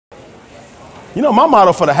You know, my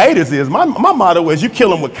motto for the haters is, my motto is you kill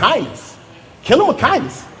them with kindness. Kill them with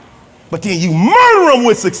kindness. But then you murder them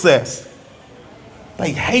with success.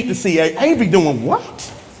 They hate to see Avery doing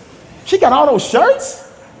what? She got all those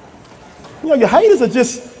shirts? You know, your haters are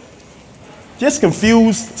just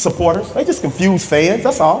confused supporters. They just confused fans,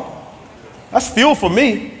 that's all. That's fuel for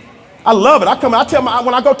me. I love it. I tell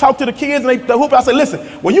when I go talk to the kids and they hoop, I say, listen,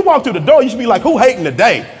 when you walk through the door, you should be like, who hating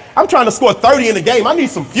today? I'm trying to score 30 in the game. I need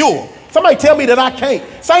some fuel. Somebody tell me that I can't.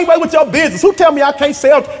 Same way with your business. Who tell me I can't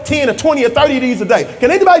sell 10 or 20 or 30 of these a day?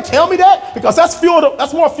 Can anybody tell me that? Because that's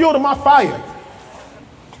more fuel to my fire.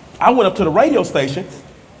 I went up to the radio station,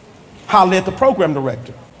 hollered at the program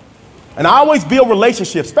director. And I always build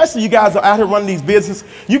relationships, especially you guys are out here running these businesses.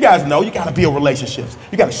 You guys know you got to build relationships.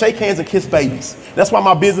 You got to shake hands and kiss babies. That's why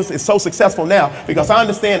my business is so successful now, because I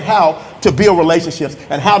understand how to build relationships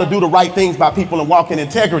and how to do the right things by people and walk in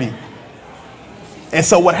integrity. And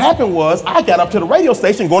so what happened was I got up to the radio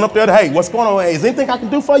station going up there to, hey, what's going on? Hey, is there anything I can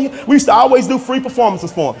do for you? We used to always do free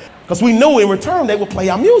performances for them because we knew in return they would play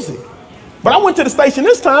our music. But I went to the station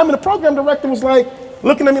this time and the program director was like,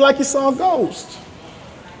 looking at me like he saw a ghost.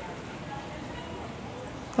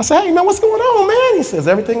 I said, hey, man, what's going on, man? He says,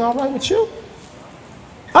 everything all right with you?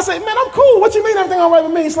 I said, man, I'm cool. What you mean everything all right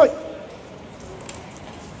with me? He's like,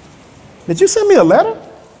 did you send me a letter?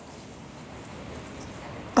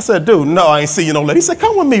 I said, dude, no, I ain't see you no letter. He said,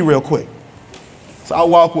 come with me real quick. So I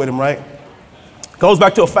walk with him, right? Goes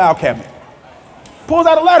back to a file cabinet. Pulls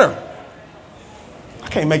out a letter. I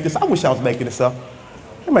can't make this. I wish I was making this up.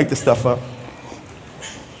 I can't make this stuff up.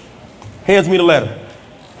 Hands me the letter.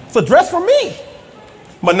 It's addressed for me.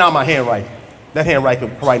 But not my handwriting. That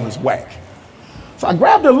handwriting was whack. So I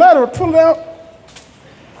grabbed the letter and pulled it out.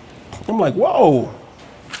 I'm like, whoa.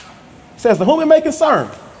 It says, to whom it may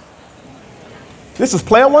concern. This is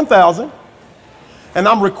Player 1000. And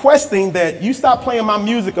I'm requesting that you stop playing my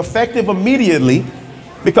music effective immediately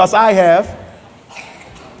because I have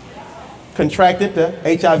contracted the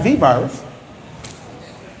HIV virus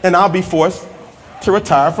and I'll be forced to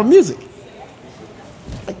retire from music.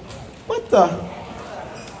 Like, what the?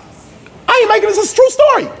 I ain't making this a true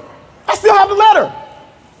story. I still have the letter.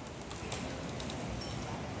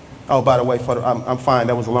 Oh, by the way, I'm fine.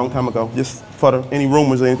 That was a long time ago. Just for any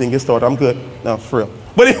rumors or anything get started, I'm good. No, for real.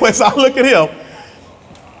 But anyway, so I look at him,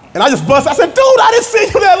 and I just bust. I said, dude, I didn't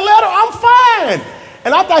send you that letter. I'm fine.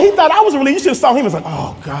 And he thought I was relieved. You should have saw him. He was like,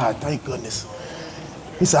 oh, God, thank goodness.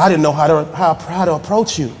 He said, I didn't know how to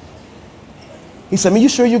approach you. He said, man, you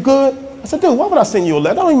sure you're good? I said, dude, why would I send you a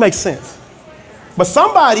letter? That don't even make sense. But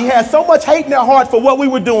somebody had so much hate in their heart for what we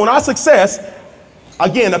were doing, our success,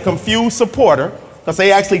 again, a confused supporter, because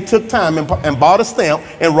they actually took time and bought a stamp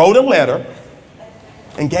and wrote a letter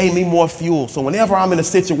and gave me more fuel. So whenever I'm in a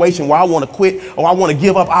situation where I want to quit or I want to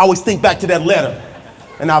give up, I always think back to that letter.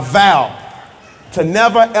 And I vow to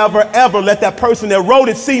never, ever, ever let that person that wrote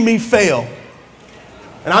it see me fail.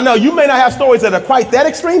 And I know you may not have stories that are quite that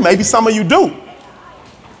extreme. Maybe some of you do.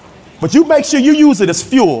 But you make sure you use it as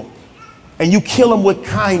fuel. And you kill them with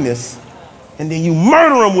kindness, and then you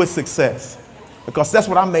murder them with success. Because that's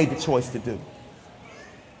what I made the choice to do.